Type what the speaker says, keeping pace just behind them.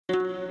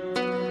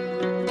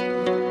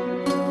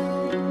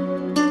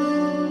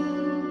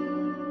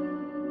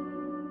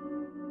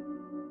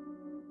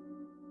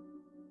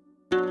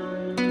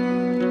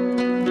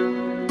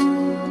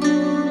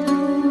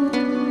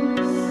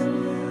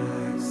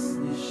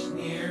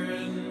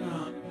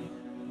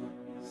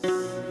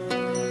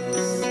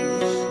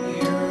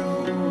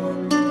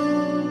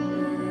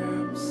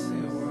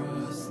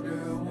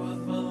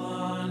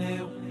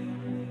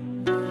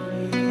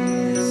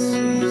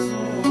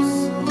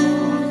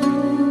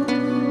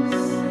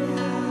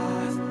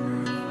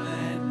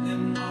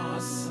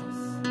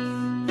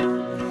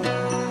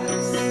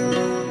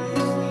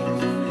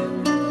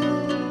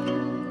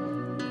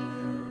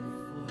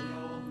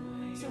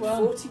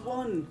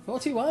41.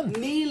 41.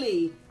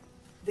 Nearly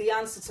the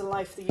answer to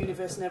life, the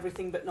universe and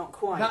everything, but not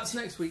quite. That's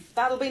next week.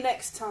 That'll be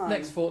next time.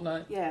 Next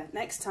fortnight. Yeah,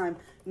 next time.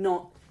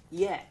 Not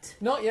yet.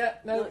 Not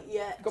yet, no. Not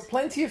yet. Got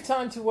plenty of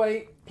time to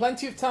wait.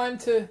 Plenty of time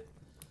to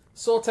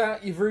sort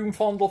out your vroom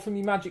fondle from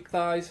your magic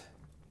thighs.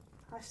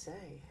 I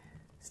say,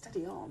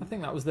 steady on. I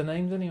think that was the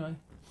names anyway.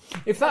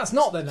 If that's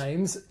not their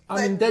names,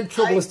 I'm in dead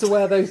trouble as to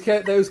where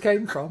those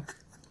came from.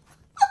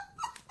 I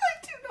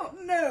do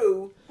not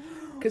know.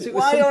 Because it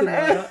was Why something on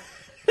like that.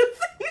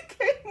 you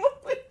came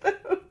up with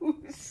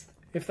those?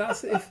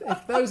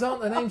 If those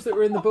aren't the names that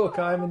were in the book,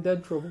 I am in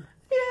dead trouble.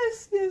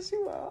 Yes,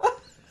 you are.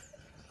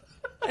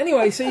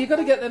 Anyway, so you've got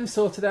to get them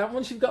sorted out.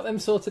 Once you've got them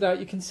sorted out,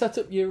 you can set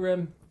up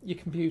your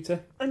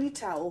computer, And your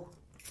towel.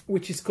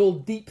 which is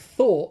called Deep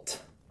Thought,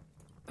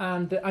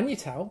 and your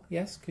towel,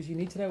 yes, because you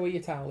need to know where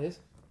your towel is,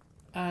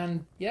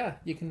 and yeah,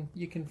 you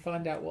can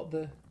find out what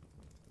the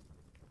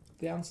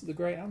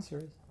great answer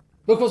is.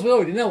 But of course, we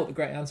already know what the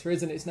great answer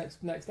is, and it's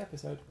next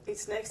episode.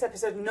 It's next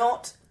episode,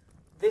 not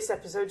this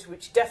episode,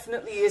 which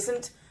definitely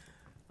isn't.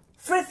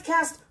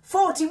 Frithcast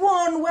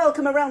 41,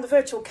 welcome around the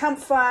virtual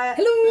campfire.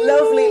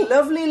 Hello!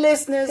 Lovely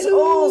listeners, Hello!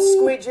 all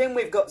squidging.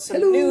 We've got some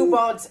Hello! new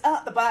bods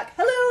at the back.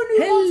 Hello,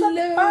 new bods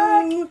at the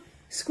back.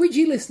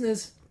 Squidgy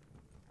listeners.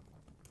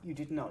 You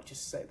did not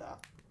just say that.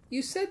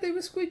 You said they were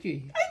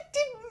squidgy. I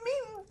didn't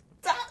mean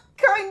that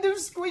kind of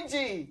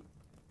squidgy.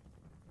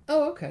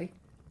 Oh, okay.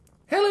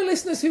 Hello,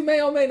 listeners who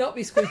may or may not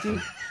be squidgy.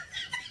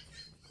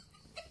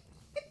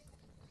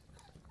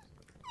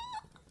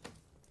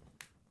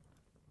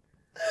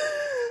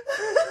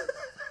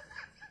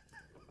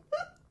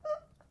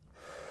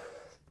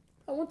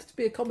 I wanted to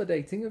be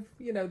accommodating of,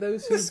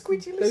 those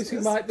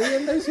who might be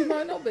and those who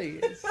might not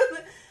be.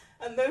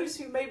 And those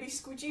who may be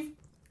squidgy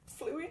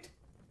fluid?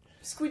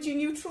 Squidgy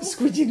neutral?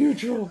 Squidgy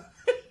neutral.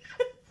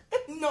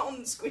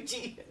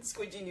 Non-squidgy and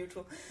squidgy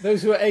neutral.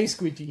 Those who are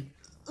a-squidgy.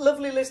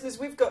 Lovely listeners,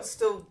 we've got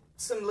still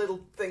some little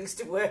things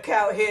to work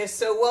out here,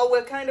 so while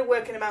we're kind of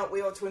working them out,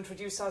 we ought to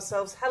introduce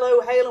ourselves.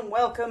 Hello, hail and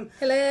welcome.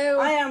 Hello.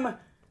 I am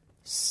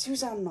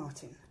Suzanne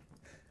Martin.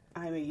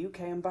 I'm a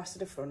UK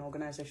ambassador for an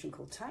organisation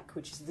called TAC,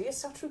 which is the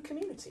Asatru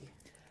community.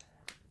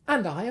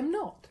 And I am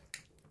not.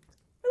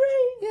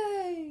 Hooray!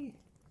 Yay!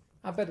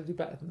 I better do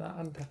better than that,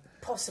 hadn't I?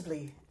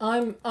 Possibly.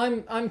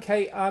 I'm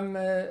Kate. I'm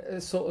a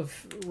sort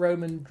of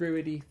Roman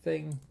druidy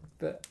thing,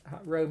 but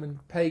Roman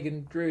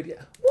pagan druid.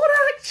 What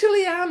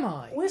actually am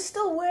I? We're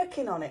still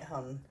working on it,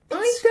 hun.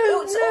 I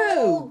don't It's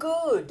know. all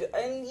good,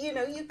 and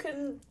you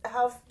can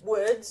have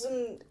words,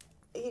 and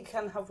you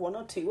can have one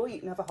or two, or you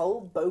can have a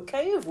whole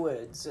bouquet of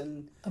words,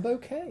 and A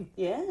bouquet.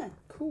 yeah.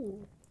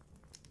 Cool.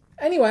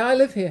 Anyway, I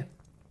live here.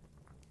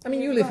 I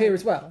mean, you live here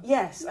as well.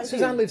 Yes, I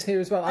Suzanne do. lives here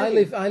as well. I I do.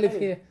 live I do.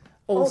 here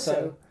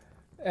also.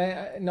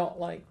 Not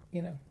like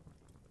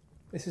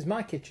this is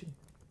my kitchen.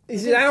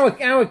 This is our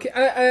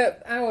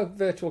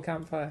virtual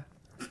campfire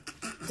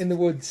in the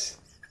woods.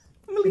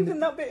 I'm leaving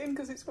that bit in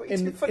because it's way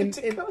too funny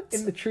to cut.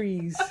 In the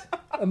trees,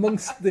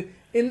 amongst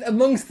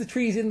the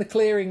trees in the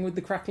clearing with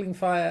the crackling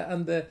fire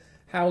and the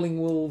howling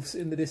wolves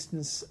in the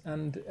distance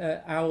and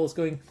owls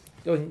going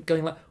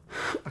like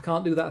I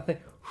can't do that thing.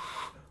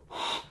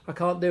 I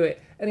can't do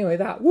it. Anyway,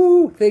 that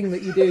woo thing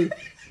that you do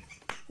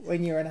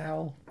when you're an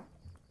owl.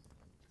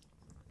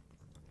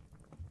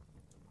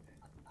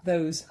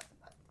 Those.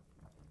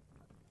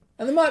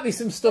 And there might be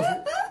some stuff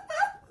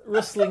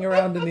rustling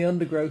around in the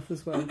undergrowth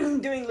as well.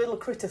 Doing little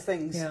critter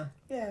things. Yeah.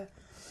 Yeah.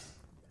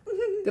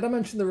 Did I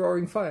mention the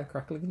roaring fire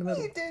crackling in the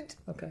middle? You did.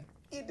 Okay.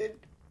 You did.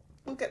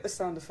 We'll get the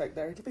sound effect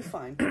there. It'll be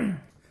fine.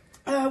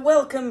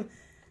 Welcome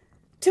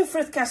to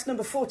Frithcast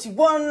number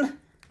 41.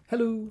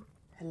 Hello.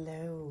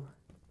 Hello.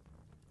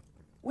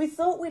 We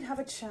thought we'd have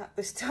a chat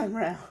this time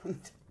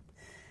round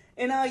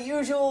in our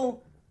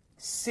usual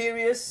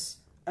serious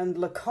and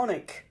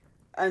laconic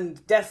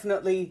and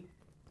definitely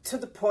to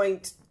the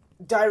point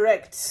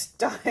direct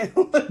style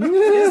of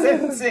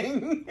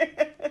presenting.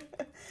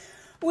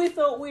 We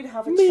thought we'd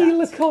have a chat. Me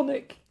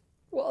laconic.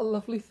 What a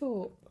lovely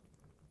thought.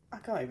 I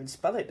can't even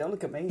spell it, don't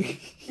look at me.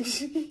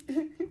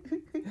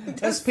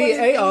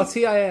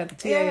 S-P-A-R-T-I-N.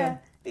 Yeah,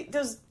 it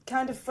does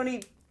kind of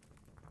funny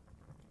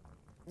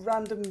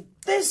random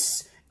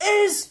this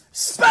is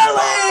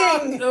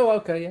spelling Oh,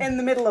 okay, yeah. in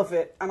the middle of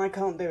it, and I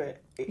can't do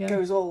it. It Yeah.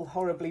 goes all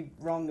horribly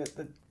wrong at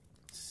the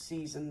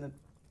C's and the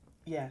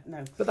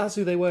no. But that's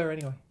who they were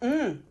anyway.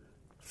 Mm.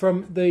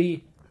 From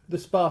the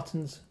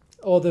Spartans,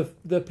 or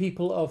the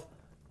people of,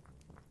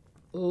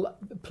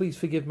 please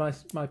forgive my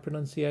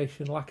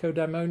pronunciation,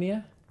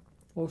 Lacedaemonia,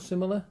 or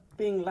similar.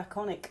 Being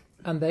laconic.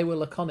 And they were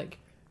laconic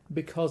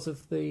because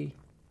of the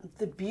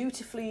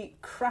beautifully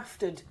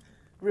crafted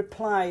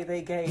reply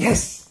they gave.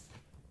 Yes.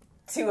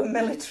 To a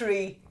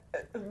military.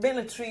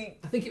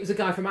 I think it was a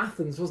guy from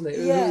Athens, wasn't it?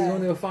 Yeah. It was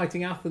when they were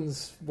fighting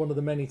Athens. One of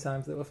the many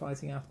times they were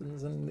fighting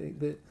Athens, and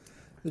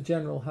the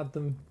general had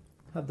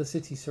the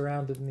city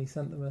surrounded, and he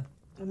sent them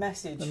A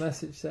message. a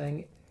message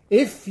saying,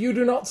 "If you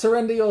do not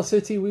surrender your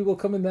city, we will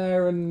come in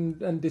there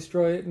and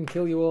destroy it and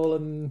kill you all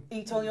and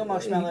Eat all your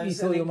marshmallows.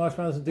 Eat all your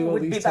marshmallows and do all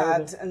would these be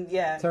terrible, bad, and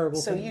yeah.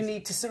 terrible So things." you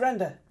need to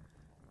surrender.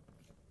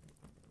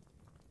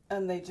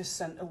 And they just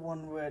sent a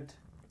one-word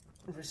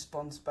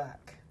response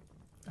back.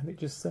 And it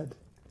just said,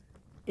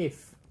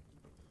 if.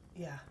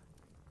 Yeah.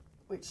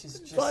 Which is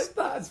just... Like,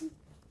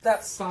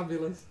 that's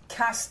fabulous.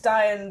 Cast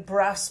iron,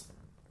 brass...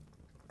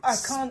 I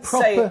can't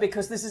say it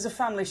because this is a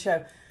family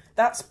show.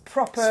 That's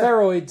proper...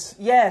 Spheroids.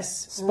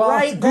 Yes,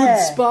 right good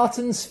there.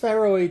 Spartan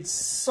spheroids.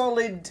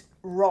 Solid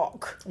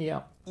rock.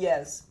 Yeah.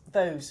 Yes,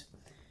 those.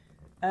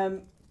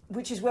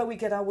 Which is where we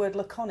get our word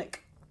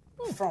laconic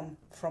from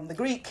the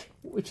Greek.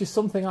 Which is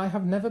something I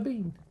have never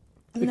been.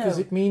 Because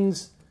No. it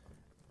means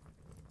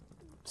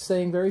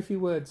saying very few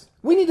words.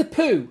 Winnie the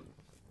Pooh.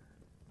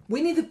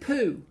 Winnie the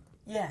Pooh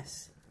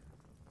Yes.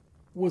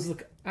 was...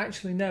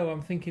 Actually, no,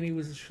 I'm thinking he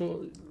was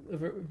a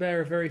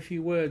bear of very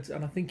few words,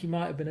 and I think he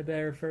might have been a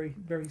bear of very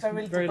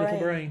little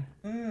brain.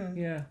 Mm.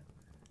 Yeah.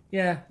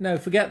 Yeah, no,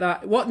 forget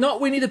that. What? Not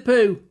Winnie the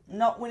Pooh.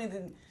 Not Winnie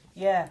the...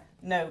 Yeah,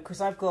 no,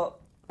 because I've got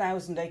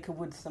 1,000 Acre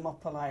Wood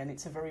Thermopylae, and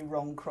it's a very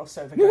wrong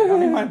crossover going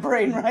on in my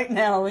brain right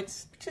now.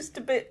 It's just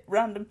a bit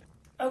random.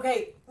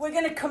 Okay, we're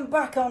going to come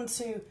back on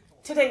to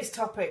today's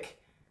topic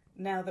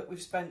now that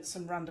we've spent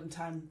some random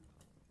time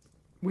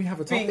We have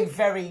a being topic.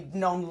 very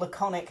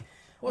non-laconic.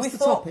 What's we the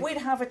thought topic? we'd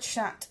have a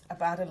chat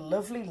about a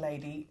lovely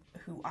lady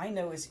who I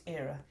know as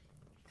Era,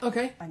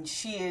 Okay. and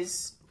she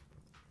is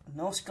a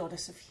Norse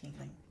goddess of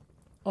healing.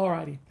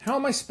 Alrighty. How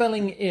am I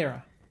spelling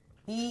Era?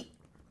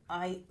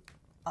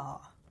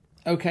 E-I-R.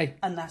 Okay.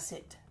 And that's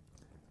it.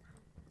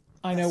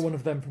 I know one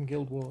of them from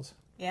Guild Wars.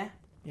 Yeah?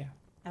 Yeah.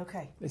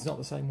 Okay. It's not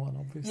the same one,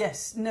 obviously.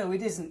 Yes, no,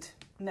 it isn't.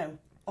 No.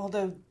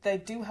 Although they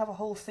do have a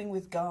whole thing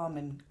with Garm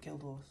in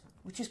Guild Wars,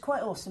 which is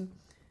quite awesome.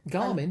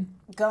 Garmin?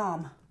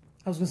 Garm.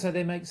 I was going to say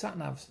they make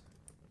sat-navs.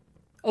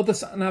 Other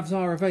sat-navs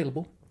are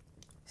available.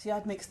 See,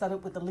 I'd mixed that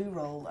up with the loo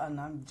roll, and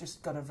I've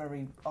just got a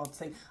very odd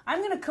thing. I'm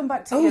going to come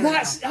back to Oh, Era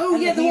that's... now, Oh,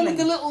 and yeah, the one with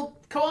healing. the little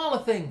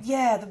koala thing.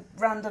 Yeah, the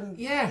random...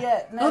 Yeah.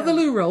 Yeah, no. Other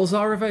loo rolls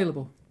are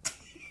available.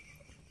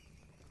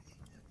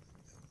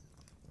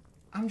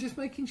 I'm just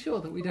making sure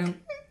that we don't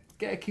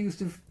get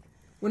accused of...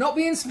 We're not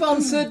being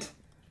sponsored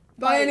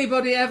by Like-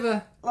 anybody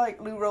ever.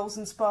 Like loo rolls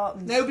and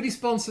Spartans. Nobody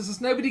sponsors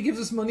us. Nobody gives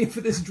us money for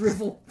this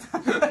drivel.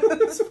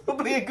 That's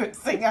probably a good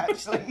thing,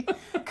 actually,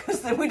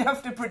 because then we'd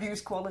have to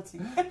produce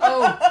quality.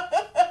 Oh,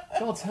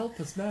 God's help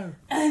us, no.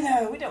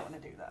 No, we don't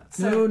want to do that.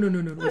 So, No.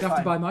 We'd have to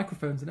fine. buy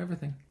microphones and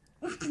everything.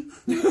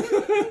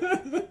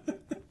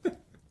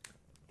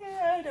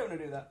 Yeah, I don't want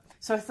to do that.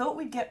 So I thought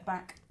we'd get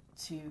back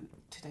to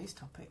today's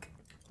topic,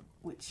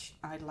 which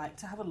I'd like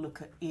to have a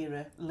look at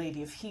Era,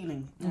 Lady of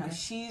Healing. Now, Okay.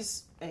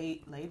 she's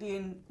a lady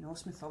in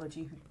Norse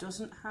mythology who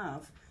doesn't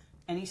have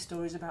any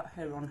stories about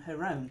her on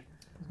her own.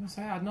 I was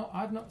going to say,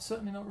 I've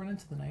certainly not run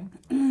into the name.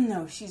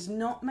 No, she's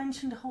not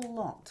mentioned a whole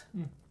lot.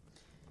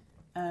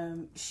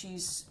 Hmm.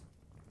 She's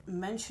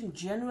mentioned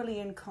generally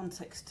in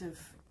context of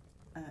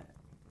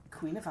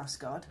Queen of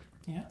Asgard,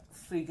 Yeah.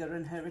 Frigga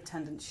and her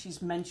attendants.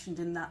 She's mentioned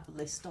in that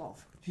list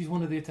of. She's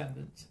one of the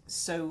attendants.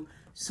 So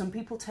some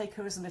people take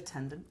her as an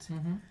attendant.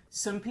 Mm-hmm.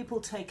 Some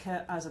people take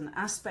her as an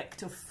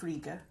aspect of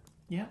Frigga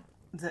Yeah.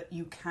 that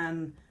you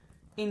can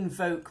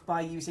invoke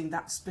by using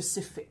that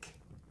specific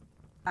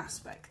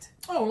aspect.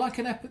 Oh, like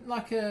an epithet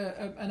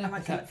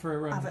Like for a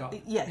Roman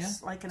god. Yes,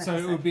 Yeah? like an So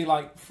epithet. it would be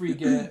like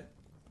Frigga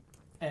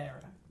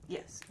era.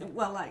 Yes.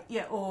 Well,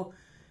 or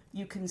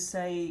you can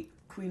say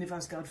Queen of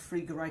Asgard,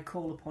 Frigga, I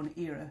call upon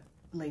Era,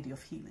 Lady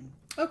of Healing.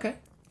 Okay.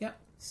 Yeah.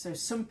 So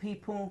some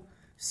people,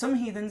 some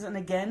heathens, and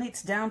again,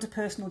 it's down to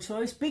personal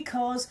choice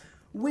because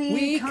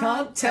we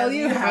can't tell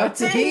you how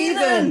to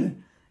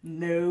heathen.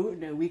 No,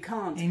 we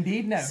can't.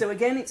 Indeed, no. So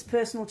again, it's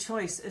personal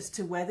choice as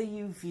to whether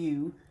you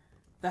view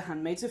the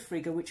Handmaids of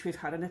Frigga, which we've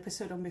had an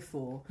episode on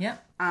before, Yeah.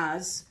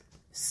 as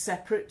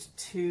separate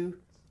to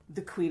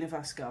the Queen of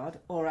Asgard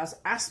or as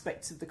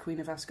aspects of the Queen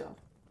of Asgard.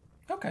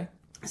 Okay.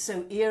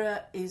 So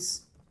Era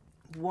is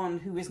one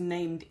who is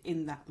named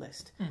in that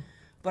list.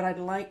 But I'd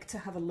like to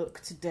have a look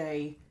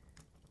today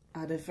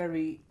at a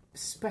very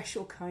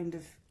special kind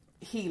of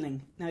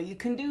healing. Now, you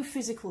can do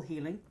physical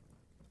healing.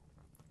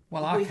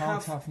 Well,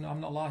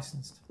 I'm not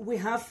licensed. We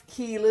have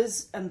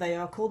healers, and they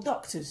are called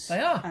doctors. They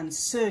are. And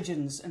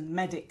surgeons, and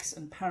medics,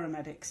 and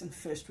paramedics, and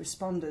first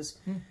responders.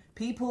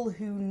 People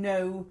who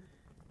know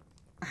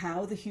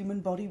how the human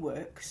body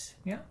works,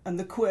 Yeah. and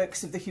the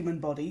quirks of the human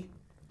body,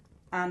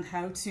 and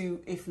how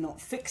to, if not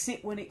fix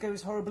it when it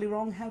goes horribly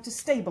wrong, how to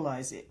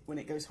stabilise it when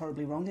it goes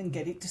horribly wrong and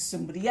get it to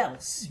somebody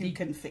else who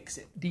can fix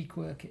it.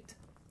 Dequirk it.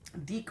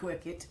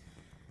 Dequirk it.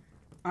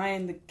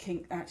 Iron the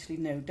kink... Actually,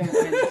 no, don't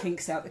iron the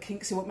kinks out. The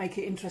kinks are what make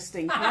it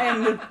interesting.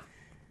 Iron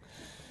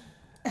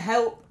the...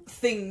 Help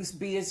things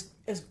be as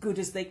good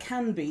as they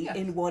can be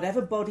in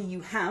whatever body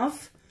you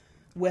have,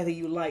 whether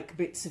you like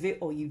bits of it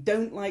or you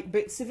don't like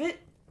bits of it.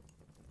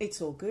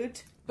 It's all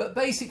good. But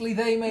basically,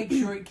 they make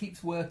sure it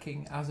keeps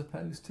working as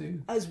opposed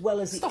to As well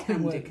as it stopping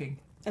can working.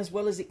 do. As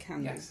well as it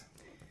can Yes.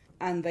 do.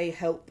 And they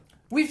help.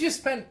 We've just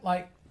spent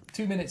like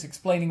 2 minutes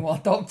explaining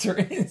what a doctor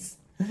is.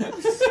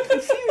 It's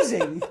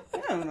confusing. I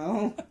don't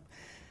know.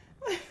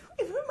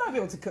 We might be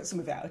able to cut some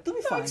of it out. It'll be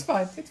No, fine. it's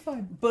fine. It's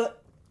fine.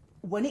 But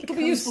when it It'll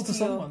comes be useful to your...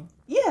 someone.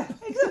 Yeah,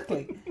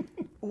 exactly.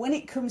 when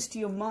it comes to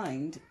your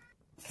mind,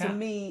 for Cat.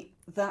 me,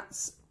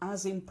 that's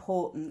as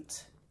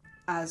important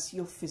as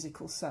your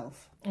physical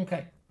self.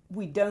 Okay.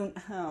 We don't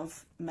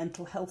have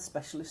mental health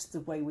specialists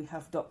the way we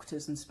have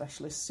doctors and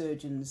specialist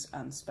surgeons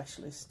and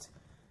specialist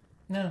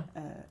No.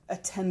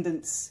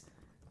 attendants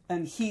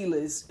and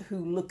healers who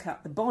look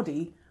at the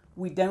body.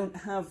 We don't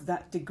have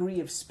that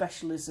degree of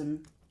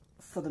specialism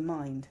for the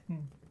mind.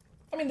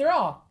 I mean, there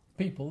are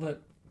people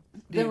that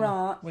deal There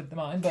are with the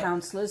mind, but...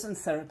 counsellors and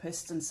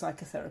therapists and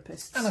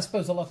psychotherapists. And I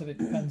suppose a lot of it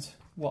depends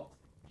what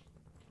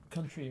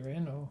country you're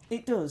in, or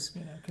It does.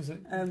 you know, because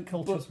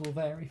cultures will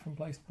vary from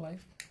place to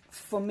place.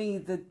 For me,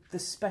 the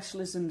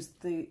specialisms,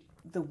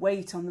 the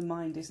weight on the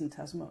mind isn't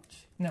as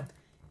much. No.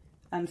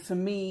 And for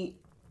me,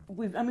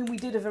 we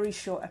did a very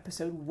short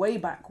episode way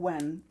back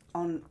when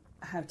on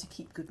how to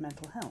keep good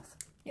mental health.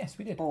 Yes,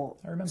 we did. Or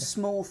I remember.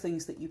 small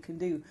things that you can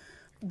do.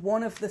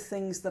 One of the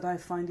things that I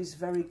find is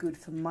very good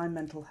for my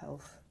mental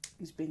health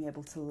is being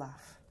able to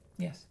laugh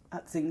Yes.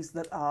 at things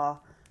that are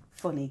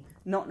funny.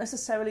 Not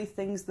necessarily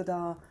things that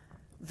are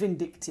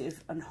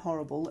vindictive and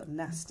horrible and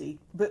nasty,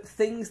 but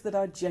things that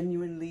are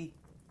genuinely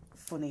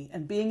funny,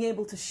 and being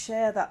able to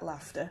share that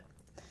laughter.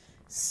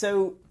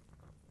 So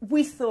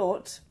we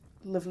thought,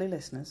 lovely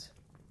listeners,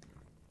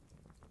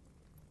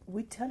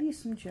 we'd tell you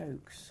some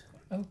jokes.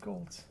 Oh,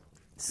 God.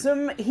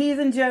 Some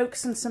heathen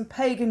jokes and some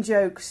pagan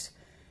jokes,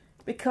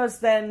 because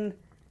then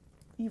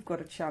you've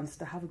got a chance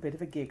to have a bit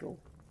of a giggle.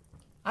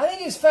 I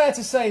think it's fair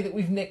to say that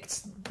we've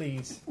nicked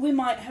these. We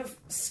might have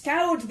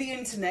scoured the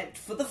internet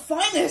for the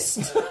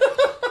finest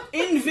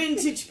in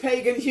vintage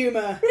pagan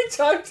humour. We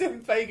typed in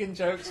pagan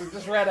jokes and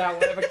just read out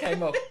whatever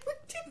came up.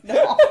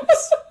 Not.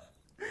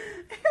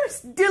 It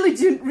was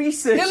diligent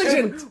research.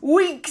 Diligent. And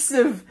weeks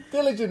of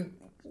Diligent.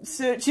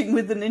 searching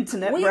with an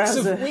internet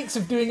browser. Weeks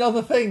of doing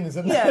other things.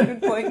 And Yeah,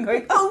 good point.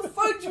 Going, oh,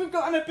 fudge, we've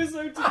got an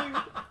episode to do.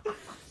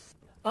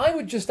 I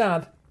would just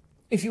add,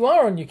 if you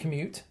are on your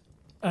commute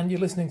and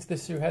you're listening to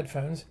this through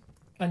headphones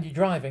and you're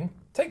driving,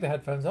 take the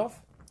headphones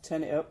off.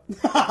 Turn it up.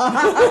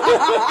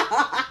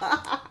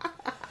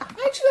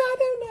 Actually, I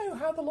don't know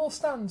how the law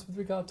stands with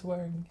regard to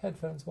wearing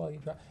headphones while you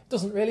drive.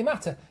 Doesn't really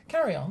matter.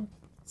 Carry on.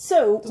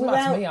 So, Doesn't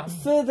matter to me, without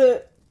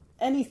further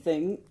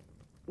anything,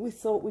 we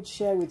thought we'd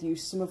share with you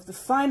some of the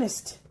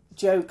finest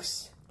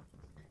jokes.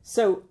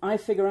 So, I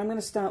figure I'm going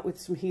to start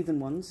with some heathen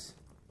ones,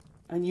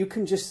 and you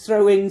can just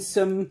throw in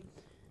some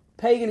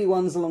pagan-y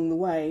ones along the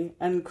way,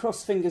 and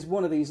cross fingers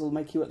one of these will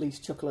make you at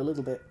least chuckle a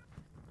little bit.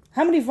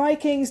 How many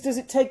Vikings does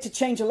it take to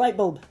change a light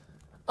bulb?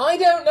 I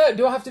don't know.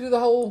 Do I have to do the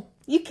whole...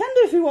 You can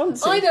do if you want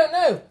to. I don't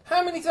know.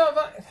 How many times...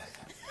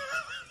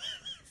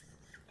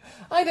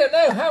 I don't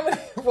know. How many...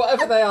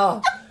 Whatever they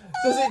are.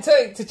 Does it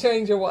take to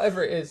change or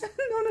whatever it is?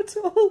 None at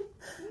all.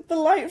 The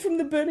light from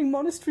the burning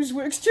monasteries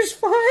works just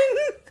fine.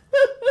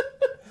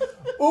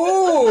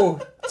 Ooh!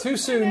 Too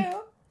soon. Yeah,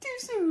 too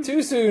soon.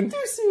 Too soon.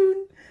 Too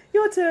soon.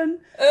 Your turn.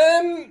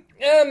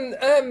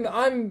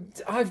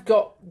 I've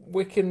got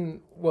Wiccan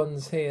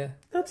ones here.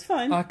 That's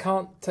fine. I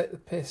can't take the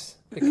piss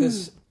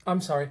because... I'm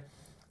sorry.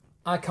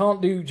 I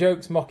can't do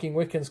jokes mocking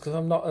Wiccans because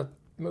I'm not a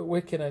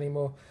Wiccan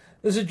anymore.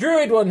 There's a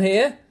druid one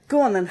here.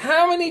 Go on then.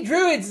 How many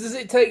druids does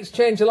it take to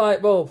change a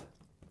light bulb?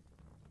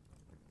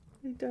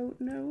 I don't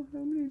know.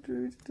 How many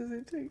druids does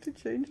it take to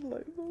change a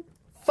light bulb?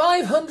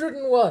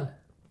 501.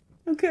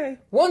 Okay.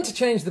 1 to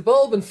change the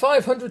bulb and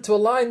 500 to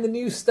align the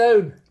new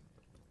stone.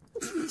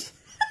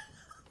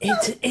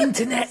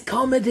 Internet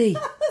comedy.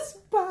 That's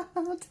bad.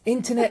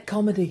 Internet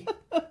comedy.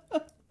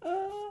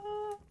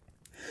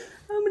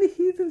 How many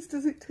heathens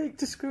does it take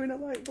to screw in a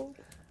light bulb?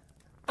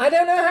 I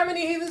don't know how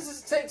many heathens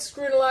does it take to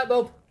screw in a light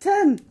bulb.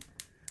 10.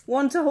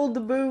 1 to hold the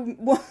boom.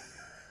 1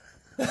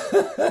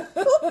 to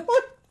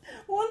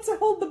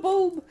hold the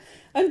bulb,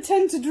 and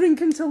 10 to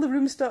drink until the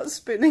room starts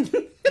spinning.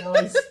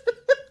 Nice.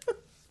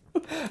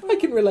 I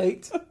can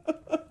relate.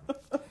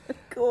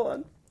 Go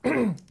on.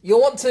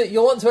 You'll want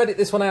to edit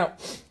this one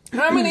out.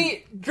 How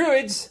many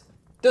druids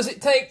does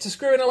it take to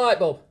screw in a light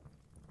bulb?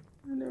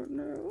 I don't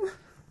know.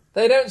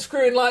 They don't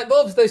screw in light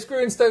bulbs, they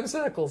screw in stone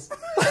circles.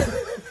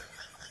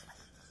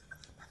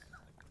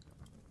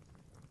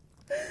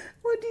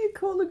 What do you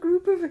call a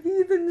group of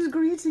heathens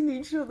greeting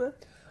each other?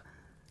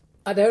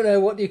 I don't know,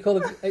 what do you call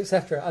it,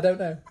 etc. I don't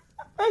know.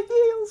 A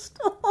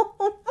hailstorm.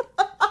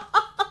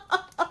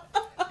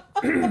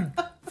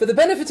 For the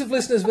benefit of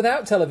listeners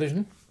without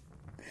television,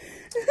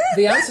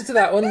 the answer to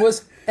that one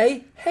was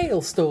a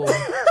hailstorm.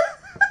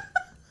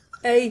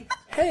 A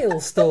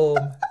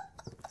hailstorm.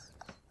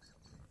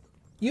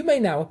 You may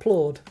now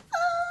applaud.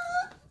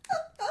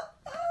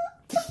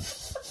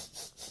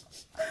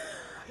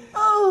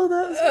 Oh,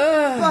 that's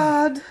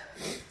bad.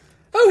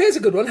 Oh, here's a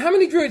good one. How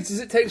many druids does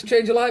it take to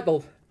change a light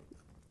bulb?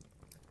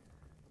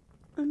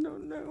 I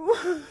don't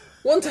know.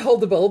 1 to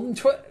hold the bulb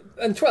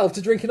and 12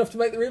 to drink enough to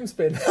make the room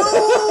spin.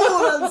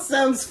 Oh, that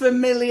sounds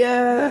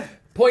familiar.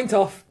 Point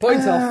off.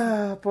 Point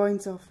off.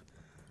 Point off.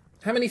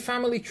 How many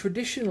family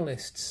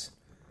traditionalists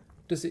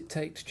does it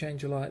take to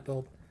change a light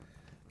bulb?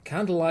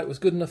 Candlelight was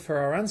good enough for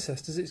our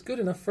ancestors. It's good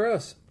enough for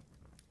us.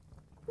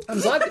 I'm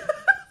glad.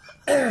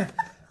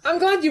 I'm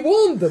glad you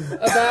warned them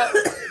about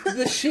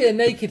the sheer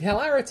naked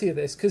hilarity of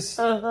this, because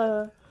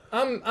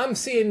I'm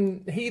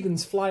seeing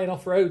heathens flying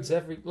off roads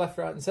every left,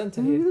 right, and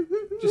centre here,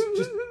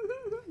 just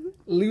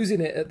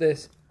losing it at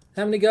this.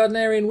 How many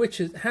Gardnerian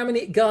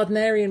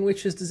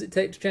witches does it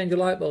take to change a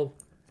light bulb?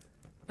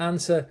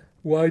 Answer: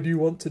 why do you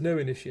want to know,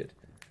 initiate?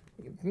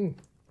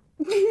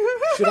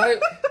 Should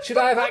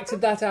I have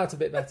acted that out a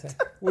bit better?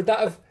 Would that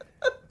have?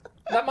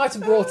 That might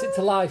have brought it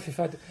to life if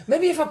I.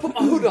 Maybe if I put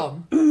my hood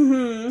on,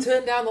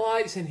 turned down the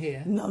lights in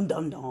here,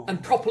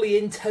 and properly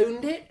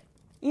intoned it.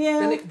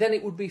 Yeah. Then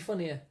it would be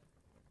funnier.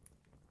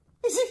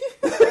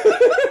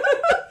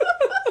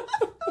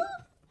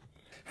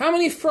 How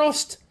many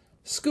Frost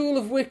School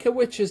of Wicca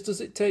witches does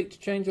it take to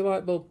change a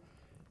light bulb?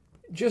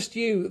 Just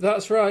you.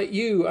 That's right,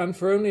 you. And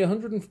for only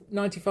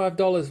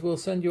 $195, we'll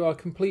send you our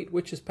complete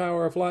Witch's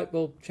Power of Light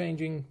Bulb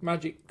Changing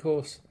Magic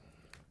course.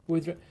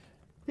 With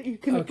that you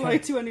can apply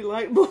to any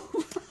light bulb.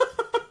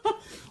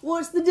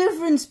 What's the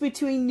difference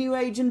between New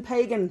Age and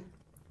Pagan?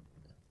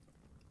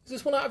 Is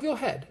this one out of your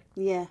head?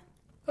 Yeah.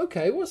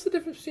 Okay, what's the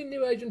difference between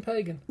New Age and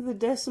Pagan? The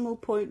decimal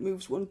point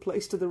moves one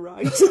place to the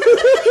right.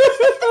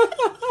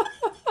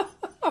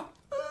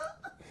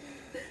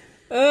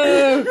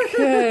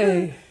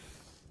 Okay.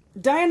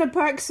 Diana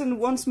Paxson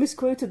once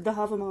misquoted the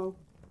Havamal.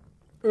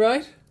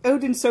 Right.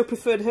 Odin so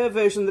preferred her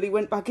version that he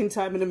went back in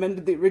time and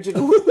amended the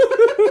original.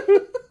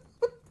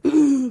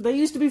 There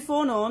used to be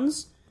 4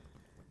 Norns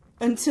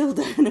until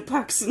Diana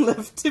Paxson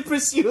left to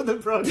pursue other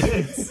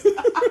projects.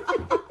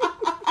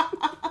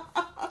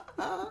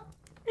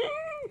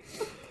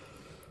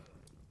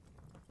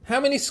 How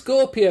many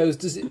Scorpios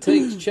does it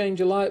take to change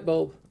a light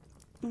bulb?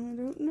 I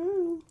don't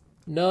know.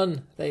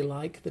 None. They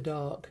like the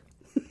dark.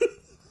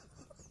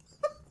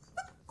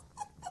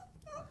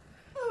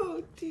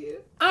 Oh dear.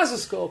 As a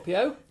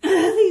Scorpio...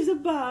 These are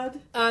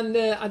bad. And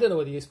I don't know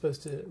whether you're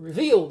supposed to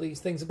reveal these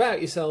things about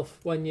yourself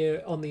when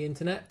you're on the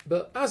internet,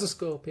 but as a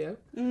Scorpio,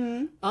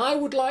 I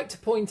would like to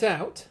point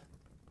out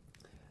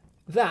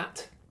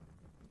that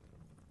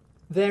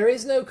there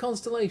is no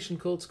constellation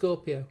called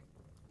Scorpio.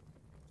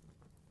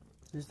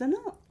 Is there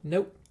not?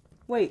 Nope.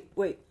 Wait.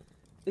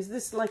 Is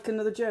this like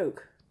another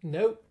joke?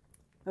 Nope.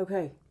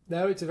 Okay.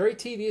 No, it's a very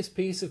tedious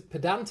piece of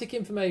pedantic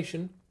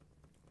information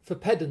for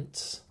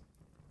pedants.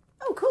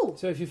 Oh, cool.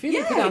 So if you're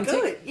feeling pedantic,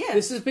 good. Yeah.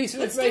 this is a piece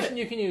of information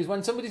you can use.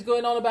 When somebody's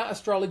going on about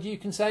astrology, you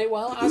can say,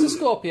 well, as a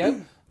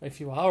Scorpio, if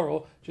you are,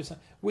 or just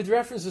with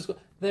reference to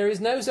Scorpio, there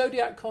is no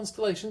zodiac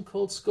constellation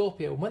called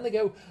Scorpio. And when they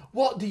go,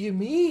 what do you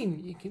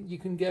mean?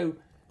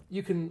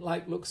 You can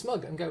like look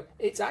smug and go,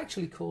 it's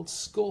actually called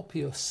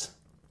Scorpius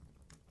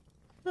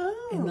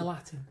in the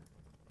Latin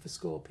for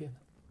scorpion.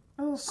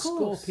 Oh, of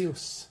course.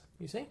 Scorpius.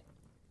 You see?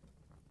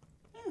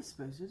 Yeah, I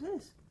suppose it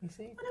is. You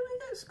see? Where do we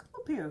get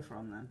Scorpio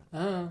from then?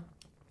 Oh.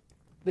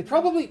 They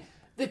probably,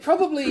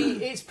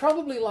 it's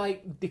probably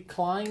like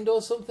declined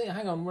or something.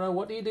 Hang on,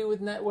 what do you do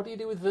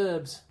with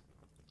verbs?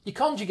 You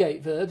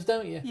conjugate verbs,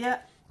 don't you? Yeah.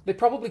 They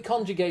probably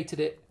conjugated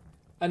it,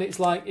 and it's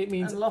like, it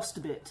means... And lost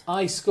a bit.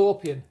 I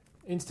Scorpion.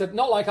 Instead,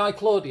 not like I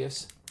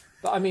Claudius,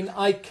 but I mean,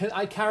 I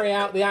carry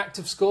out the act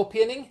of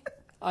scorpioning.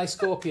 I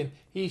Scorpion.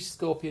 He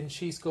Scorpion,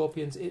 she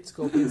Scorpions, it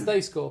Scorpions,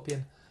 they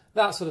Scorpion.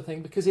 That sort of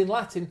thing. Because in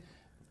Latin,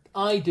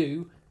 I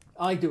do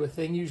a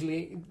thing,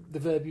 usually, the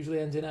verb usually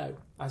ends in O,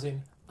 as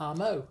in,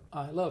 amo,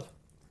 I love.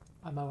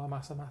 Amo,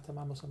 amasa, mata,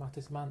 mamus,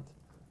 amatis, amant.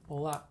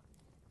 All that,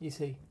 you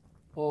see.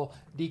 Or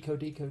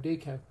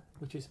deco,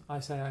 which is I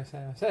say,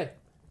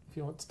 if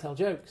you want to tell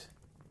jokes.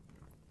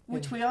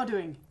 Which we are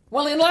doing.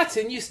 Well, in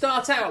Latin, you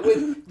start out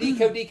with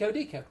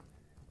deco.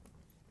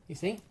 You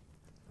see?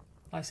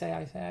 I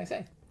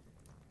say.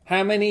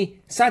 How many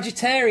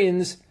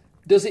Sagittarians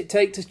does it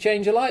take to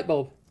change a light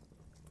bulb?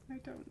 I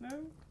don't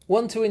know.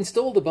 1 to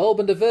install the bulb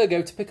and a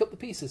Virgo to pick up the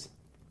pieces.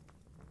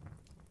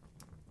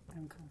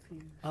 I'm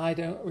confused. I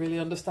don't really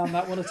understand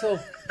that one at all.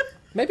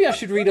 Maybe I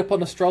should read up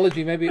on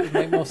astrology. Maybe it would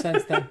make more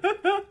sense then.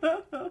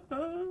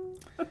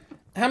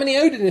 How many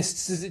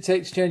Odinists does it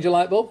take to change a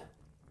light bulb?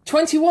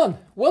 21.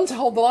 1 to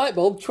hold the light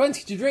bulb,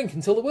 20 to drink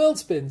until the world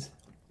spins.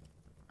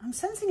 I'm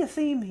sensing a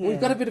theme here.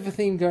 We've got a bit of a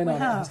theme going on, it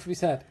has to be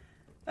said.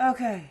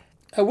 Okay.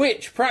 A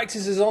witch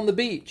practices on the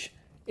beach.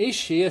 Is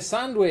she a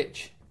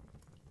sandwich?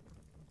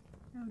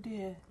 Oh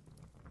dear.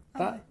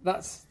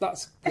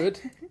 That's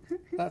good.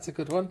 That's a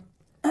good one.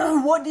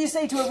 What do you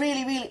say to a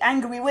really, really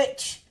angry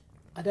witch?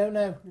 I don't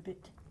know. A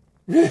bit.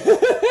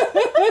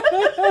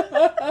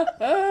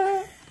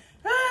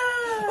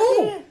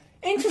 Oh,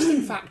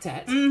 interesting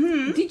factette.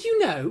 Did you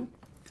know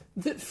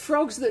that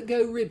frogs that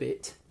go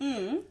ribbit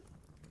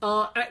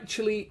are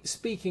actually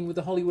speaking with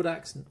a Hollywood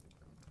accent?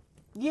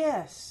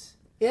 Yes.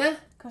 Yeah?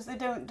 Because they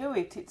don't do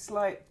it. It's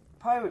like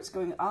pirates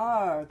going,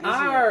 "Arr."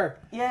 Arr.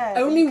 Yeah.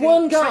 Only you can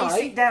one guy.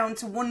 Trace it down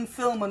to one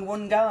film and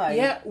one guy.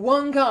 Yeah,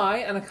 one guy,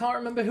 and I can't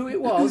remember who it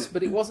was,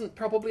 but it wasn't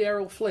probably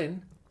Errol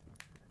Flynn.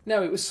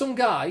 No, it was some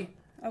guy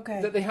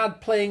that they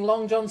had playing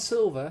Long John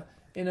Silver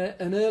in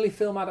an early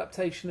film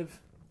adaptation of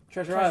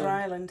Treasure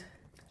Island.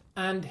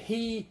 And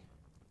he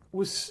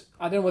was,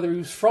 I don't know whether he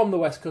was from the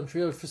West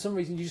Country or for some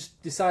reason he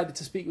just decided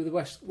to speak with a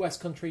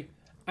West Country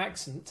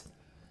accent.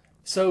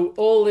 So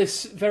all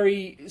this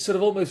very sort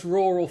of almost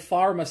rural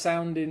farmer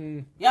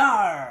sounding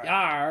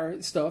yar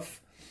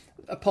stuff.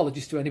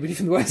 Apologies to anybody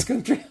from the West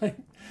Country.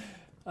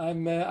 I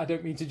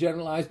don't mean to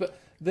generalise, but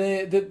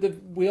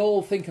we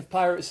all think of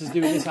pirates as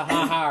doing this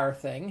ha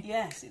thing.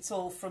 Yes, it's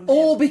all from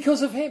all him.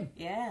 because of him.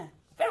 Yeah,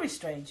 very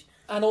strange.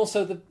 And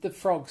also the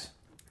frogs.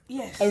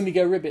 Yes. Only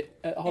go ribbit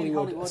at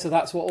Hollywood. Hollywood. So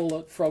that's what all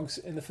the frogs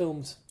in the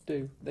films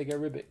do. They go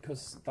ribbit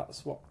because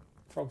that's what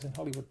frogs in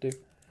Hollywood do.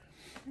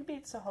 Maybe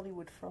it's a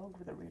Hollywood frog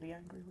with a really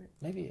angry whip.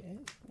 Maybe it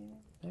is. Yeah.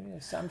 Maybe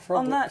a Sam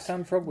Frog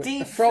whip.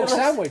 deep A frog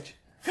sandwich.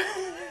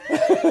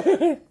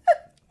 On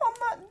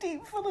that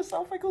deep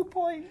philosophical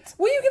point.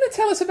 Were you going to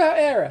tell us about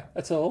Era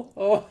at all?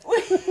 Or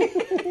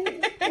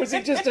was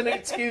it just an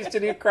excuse to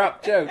do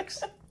crap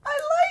jokes? I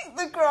like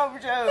the crap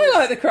jokes. I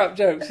like the crap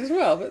jokes as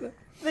well. But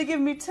They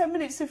give me 10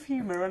 minutes of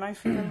humour and I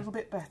feel a little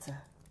bit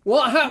better.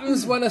 what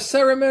happens when a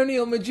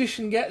ceremonial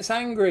magician gets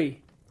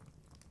angry?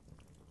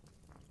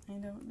 I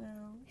don't know.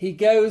 He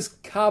goes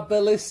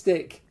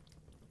Kabbalistic.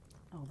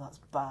 Oh, that's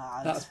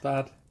bad. That's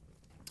bad.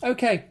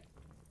 Okay.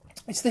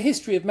 It's the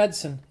history of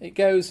medicine. It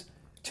goes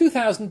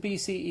 2000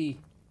 BCE.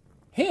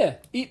 Here,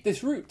 eat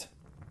this root.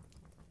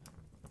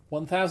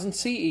 1000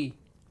 CE.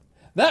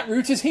 That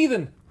root is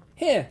heathen.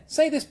 Here,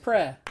 say this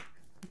prayer.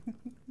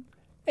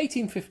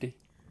 1850.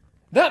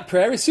 That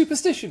prayer is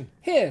superstition.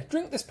 Here,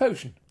 drink this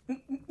potion.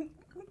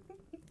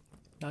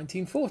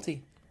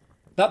 1940.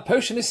 That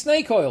potion is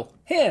snake oil.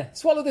 Here,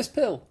 swallow this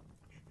pill.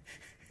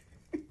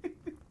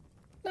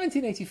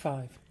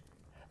 1985.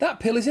 That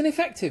pill is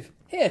ineffective.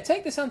 Here,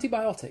 take this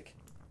antibiotic.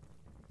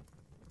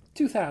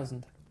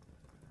 2000.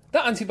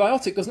 That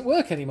antibiotic doesn't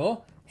work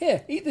anymore.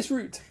 Here, eat this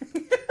root.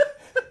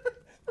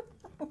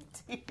 Oh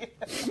dear.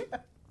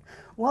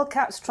 While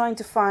Kat's trying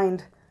to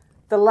find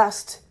the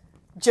last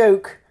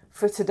joke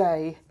for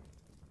today.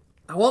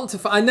 I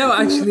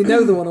actually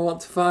know the one I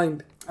want to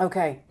find.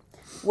 Okay.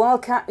 While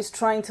Kat is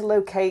trying to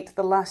locate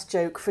the last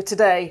joke for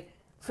today,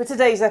 for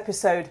today's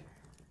episode,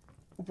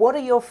 what are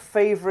your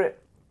favourite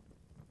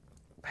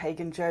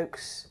pagan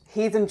jokes,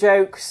 heathen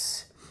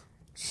jokes?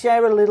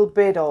 Share a little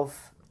bit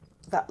of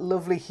that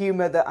lovely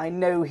humour that I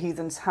know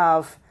heathens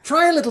have.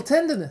 Try a little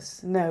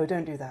tenderness. No,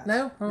 don't do that.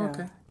 No? Oh,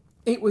 okay.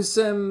 It was,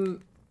 I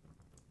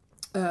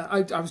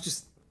was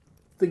just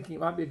thinking it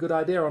might be a good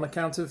idea on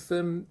account of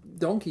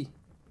Donkey.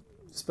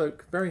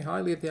 Spoke very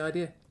highly of the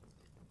idea.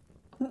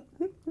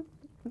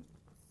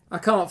 I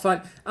can't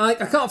find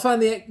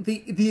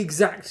the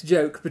exact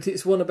joke, but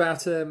it's one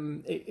about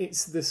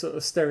it's the sort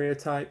of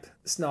stereotype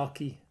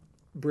snarky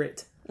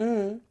Brit,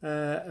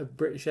 a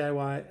British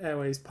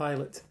Airways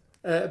pilot,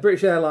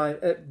 British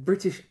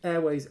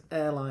Airways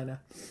airliner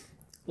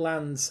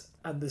lands,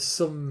 and there's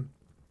some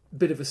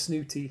bit of a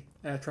snooty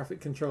air traffic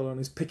controller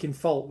and is picking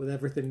fault with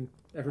everything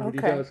everybody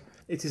does.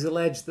 It is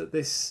alleged that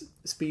this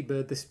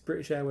Speedbird, this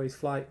British Airways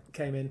flight,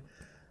 came in,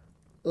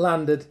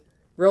 landed,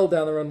 rolled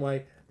down the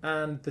runway,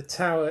 and the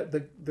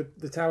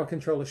tower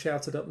controller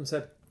shouted up and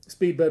said,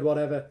 "Speedbird,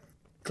 whatever,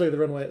 clear the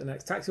runway at the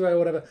next taxiway or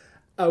whatever.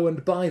 Oh,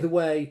 and by the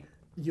way,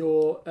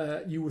 you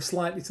were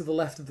slightly to the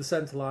left of the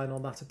centre line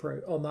on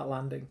that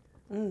landing."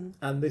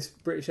 And this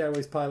British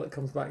Airways pilot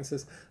comes back and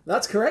says,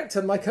 "That's correct,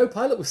 and my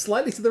co-pilot was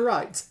slightly to the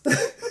right."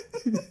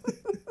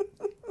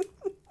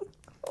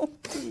 Oh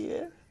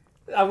dear.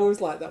 I've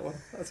always liked that one.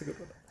 That's a good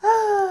one.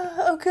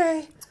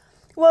 Okay.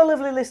 Well,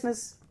 lovely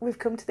listeners, we've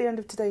come to the end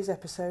of today's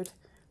episode.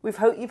 We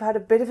hope you've had a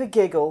bit of a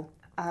giggle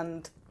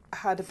and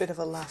had a bit of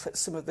a laugh at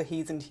some of the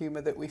heathen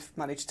humour that we've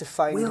managed to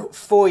find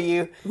for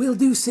you. We'll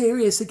do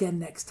serious again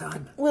next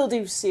time. We'll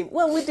do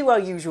our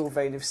usual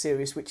vein of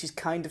serious, which is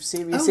kind of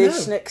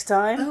serious-ish next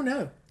time. Oh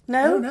no.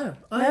 No? Oh no.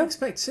 I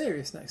expect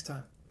serious next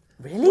time.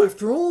 Really?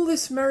 After all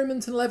this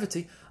merriment and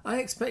levity, I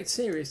expect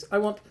serious. I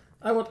want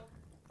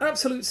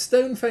absolute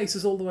stone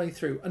faces all the way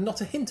through, and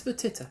not a hint of a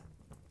titter.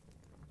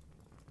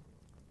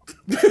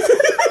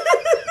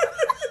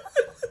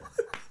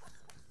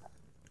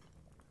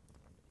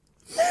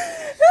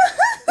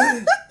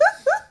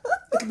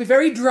 It'll be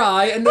very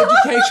dry and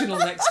educational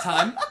next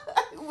time.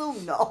 It will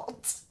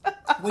not.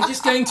 We're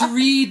just going to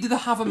read the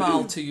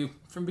Havamal to you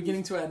from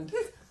beginning to end.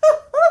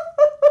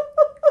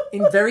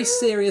 In very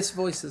serious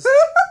voices.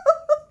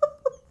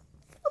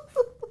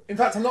 In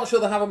fact, I'm not sure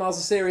the Havamal's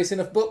a serious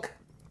enough book.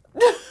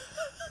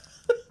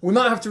 We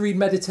might have to read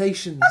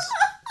Meditations.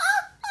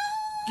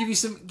 Give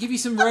you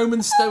some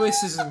Roman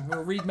Stoicism.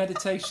 We'll read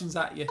Meditations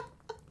at you.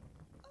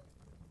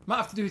 Might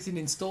have to do it in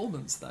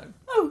instalments, though.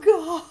 Oh,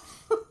 God.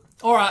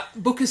 All right,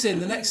 book us in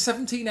the next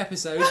 17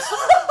 episodes.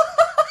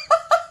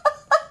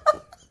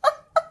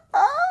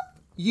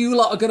 You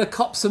lot are going to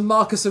cop some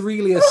Marcus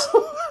Aurelius,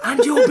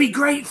 and you'll be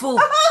grateful.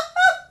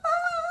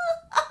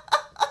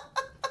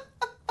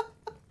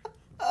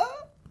 Well,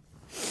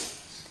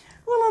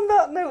 on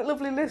that note,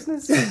 lovely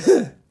listeners,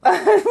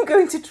 I'm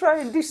going to try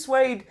and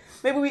dissuade.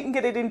 Maybe we can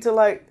get it into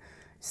like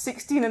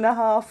 16 and a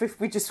half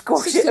if we just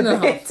squash it a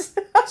bit.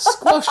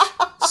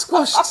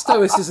 Squash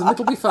Stoicism,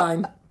 it'll be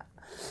fine.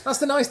 That's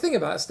the nice thing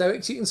about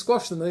Stoics, you can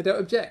squash them and they don't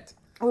object.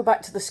 We're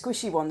back to the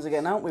squishy ones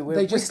again, aren't we?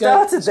 They We just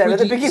started go there at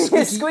the squidgy- beginning.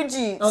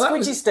 squidgy-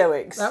 Squidgy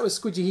stoics. That was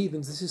squidgy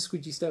heathens. This is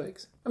squidgy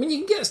stoics. I mean, you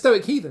can get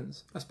stoic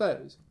heathens, I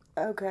suppose.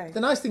 Okay. The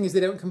nice thing is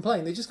they don't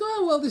complain. They just go,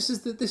 oh well, this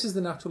is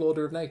the natural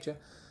order of nature,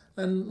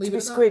 and leave it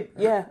at Squid,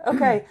 that. yeah.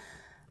 Okay.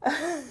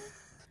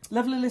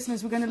 Lovely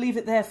listeners, we're going to leave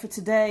it there for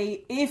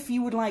today. If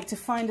you would like to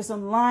find us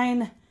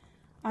online,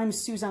 I'm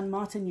Suzanne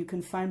Martin. You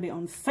can find me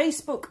on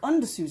Facebook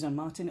under Suzanne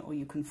Martin, or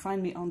you can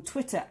find me on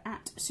Twitter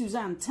at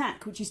Suzanne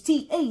Tack, which is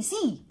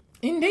TAC.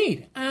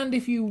 Indeed. And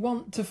if you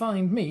want to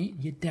find me,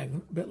 you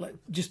don't, but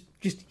just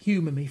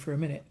humour me for a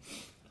minute.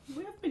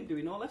 We have been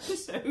doing all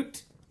episode.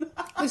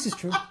 This is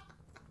true.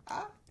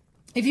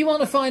 If you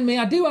want to find me,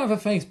 I do have a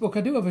Facebook,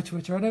 I do have a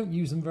Twitter. I don't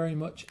use them very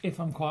much, if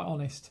I'm quite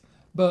honest.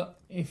 But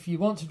if you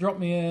want to drop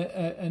me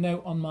a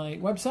note on my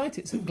website,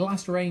 it's at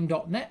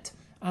glassrain.net.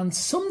 And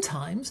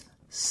sometimes,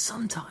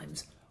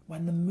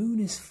 when the moon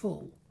is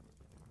full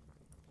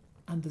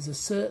and there's a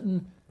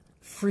certain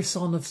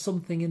frisson of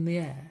something in the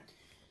air,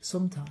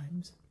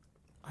 sometimes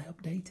I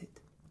update it.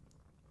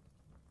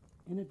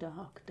 In a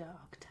dark,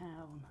 dark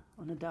town,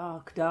 on a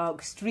dark,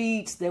 dark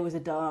street, there was a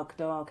dark,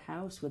 dark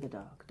house with a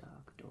dark,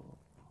 dark door.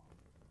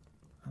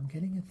 I'm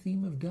getting a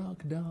theme of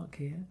dark, dark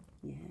here.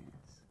 Yes.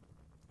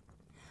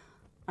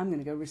 I'm going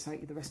to go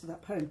recite you the rest of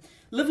that poem.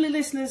 Lovely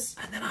listeners.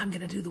 And then I'm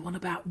going to do the one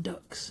about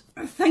ducks.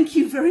 Thank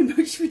you very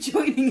much for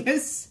joining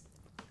us.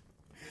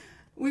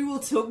 We will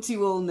talk to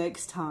you all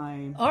next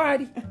time.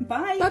 Alrighty.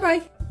 Bye.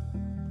 Bye-bye.